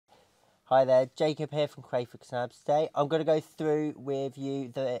Hi there, Jacob here from Crayford Abbs. Today I'm going to go through with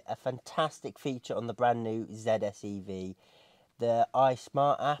you a fantastic feature on the brand new ZSEV, the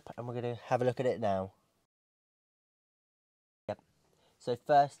iSmart app, and we're going to have a look at it now. So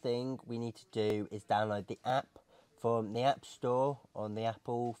first thing we need to do is download the app from the App Store on the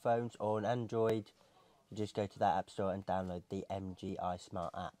Apple phones or on Android. You just go to that App Store and download the MG iSmart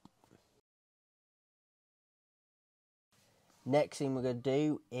app. Next thing we're going to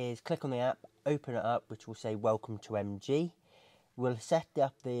do is click on the app, open it up, which will say welcome to MG. We'll set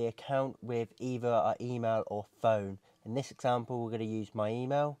up the account with either our email or phone. In this example, we're going to use my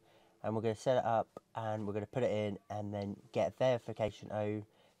email, and we're going to set it up and we're going to put it in and then get a verification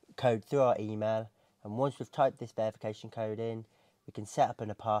code through our email. And once we've typed this verification code in, we can set up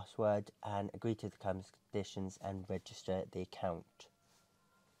a password and agree to the terms and conditions and register the account.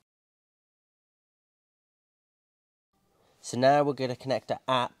 So now we're going to connect our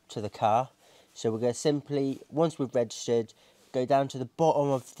app to the car. So we're going to simply, once we've registered, go down to the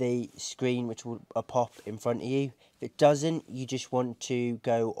bottom of the screen, which will pop in front of you. If it doesn't, you just want to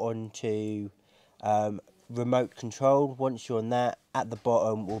go on to remote control. Once you're on that, at the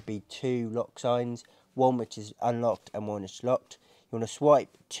bottom will be two lock signs, one which is unlocked and one is locked. You want to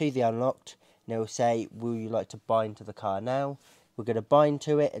swipe to the unlocked, and it will say, will you like to bind to the car now? We're going to bind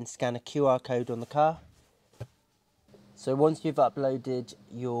to it and scan a QR code on the car. So once you've uploaded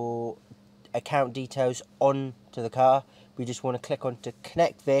your account details onto the car, we just want to click on to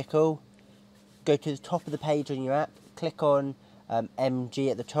connect vehicle, go to the top of the page on your app, click on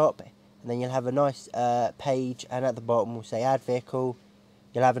MG at the top, and then you'll have a nice page, and at the bottom will say add vehicle.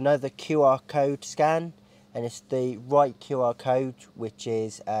 You'll have another QR code scan, and it's the right QR code, which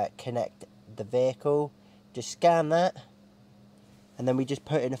is connect the vehicle. Just scan that, and then we just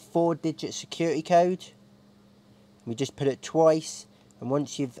put in a 4-digit security code. We just put it twice, and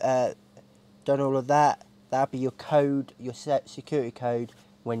once you've done all of that, that'll be your code, your security code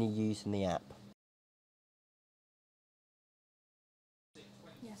when you're using the app.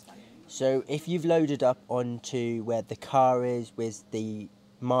 So if you've loaded up onto where the car is with the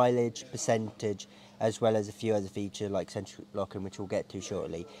mileage, percentage, as well as a few other features like central locking, which we'll get to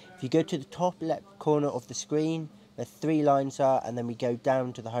shortly. If you go to the top left corner of the screen, where 3 lines are, and then we go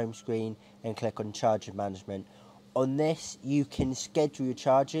down to the home screen and click on charging management. On this, you can schedule your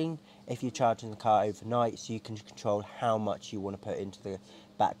charging if you're charging the car overnight, so you can control how much you want to put into the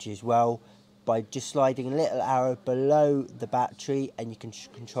battery as well by just sliding a little arrow below the battery, and you can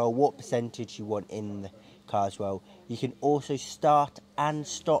control what percentage you want in the car as well. You can also start and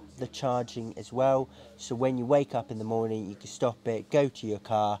stop the charging as well, so when you wake up in the morning, you can stop it, go to your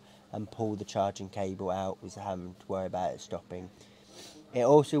car and pull the charging cable out without having to worry about it stopping. It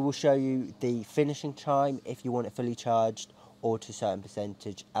also will show you the finishing time if you want it fully charged or to a certain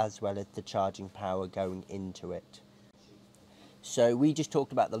percentage, as well as the charging power going into it. So we just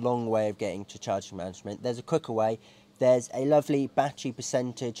talked about the long way of getting to charging management. There's a quicker way. There's a lovely battery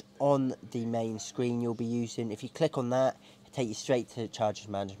percentage on the main screen you'll be using. If you click on that, it'll take you straight to charging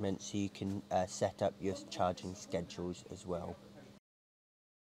management, so you can set up your charging schedules as well.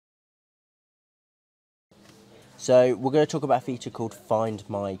 So we're going to talk about a feature called Find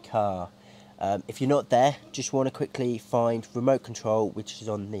My Car. If you're not there, just want to quickly find remote control, which is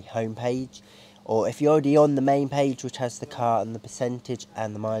on the home page. Or if you're already on the main page, which has the car and the percentage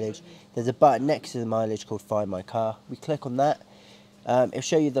and the mileage, there's a button next to the mileage called Find My Car. We click on that. It'll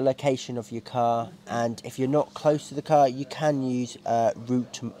show you the location of your car, and if you're not close to the car, you can use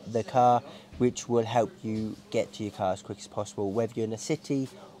route to the car, which will help you get to your car as quick as possible, whether you're in a city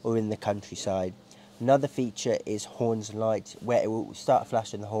or in the countryside. Another feature is horns and lights, where it will start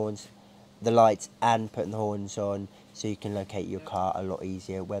flashing the lights and putting the horns on, so you can locate your car a lot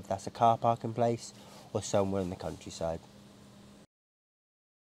easier, whether that's a car parking place or somewhere in the countryside.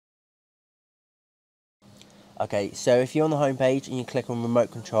 Okay, so if you're on the home page and you click on remote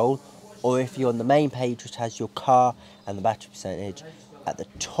control, or if you're on the main page which has your car and the battery percentage, at the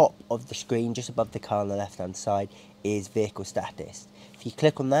top of the screen, just above the car on the left hand side, is vehicle status. If you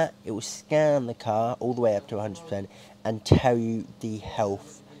click on that, it will scan the car all the way up to 100% and tell you the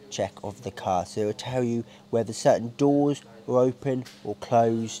health check of the car. So it will tell you whether certain doors are open or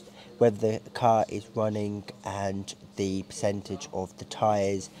closed, whether the car is running, and the percentage of the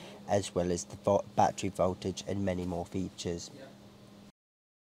tyres, as well as the battery voltage and many more features.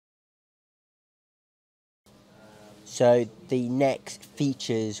 So the next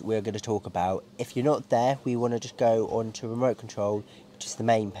features we're going to talk about, if you're not there, we want to just go on to remote control, which is the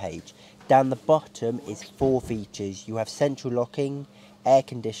main page. Down the bottom is 4 features. You have central locking, air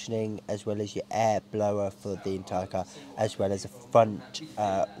conditioning as well as your air blower for the entire car, as well as a front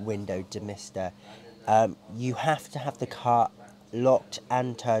window demister. You have to have the car locked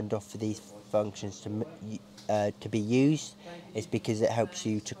and turned off for these functions to be used. It's because it helps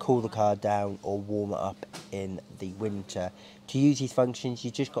you to cool the car down or warm it up in the winter. To use these functions,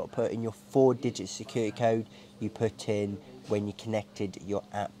 you just got to put in your 4-digit security code you put in when you connected your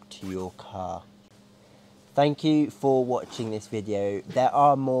app to your car. Thank you for watching this video. There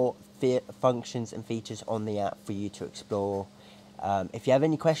are more functions and features on the app for you to explore. If you have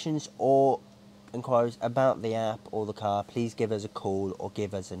any questions or inquiries about the app or the car, please give us a call or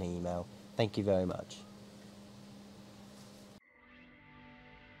give us an email. Thank you very much.